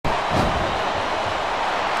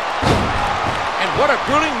What a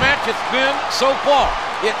grueling match it's been so far.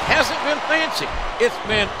 It hasn't been fancy. It's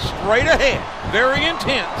been straight ahead, very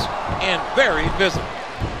intense, and very visible.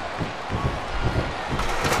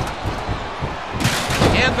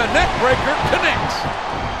 And the neck breaker connects.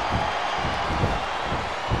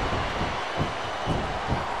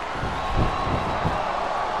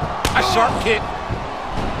 A sharp kick.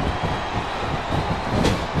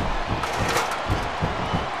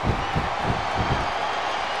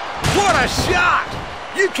 What a shot!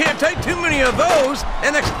 You can't take too many of those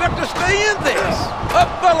and expect to stay in this. Up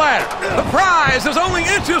the ladder. The prize is only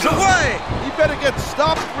inches away. He better get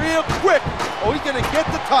stopped real quick or he's going to get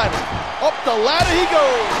the title. Up the ladder he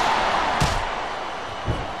goes.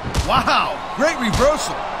 Wow, great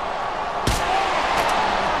reversal.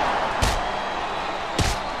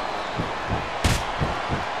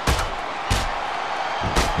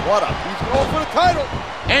 What up? He's going for the title.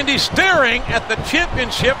 And he's staring at the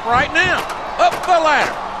championship right now. Up the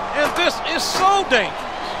ladder. And this is so dangerous.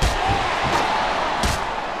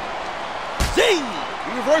 Zing!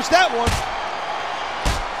 He reversed that one.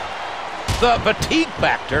 The fatigue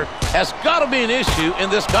factor has got to be an issue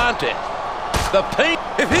in this contest. The pain.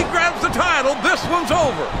 If he grabs the title, this one's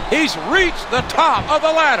over. He's reached the top of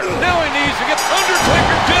the ladder. Now he needs to get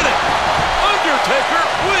Undertaker did it. Undertaker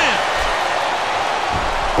wins.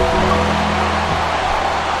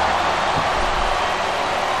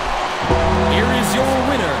 Here is your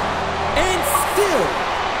winner, and still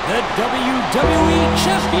the WWE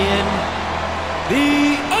Champion,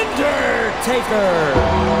 The Undertaker.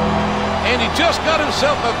 And he just got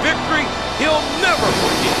himself a victory he'll never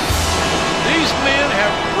forget. These men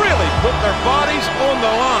have really put their bodies on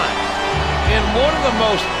the line in one of the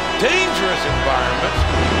most dangerous environments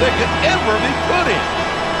they could ever be put in.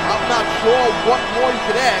 I'm not sure what more you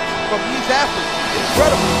could ask from these athletes.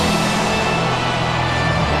 Incredible.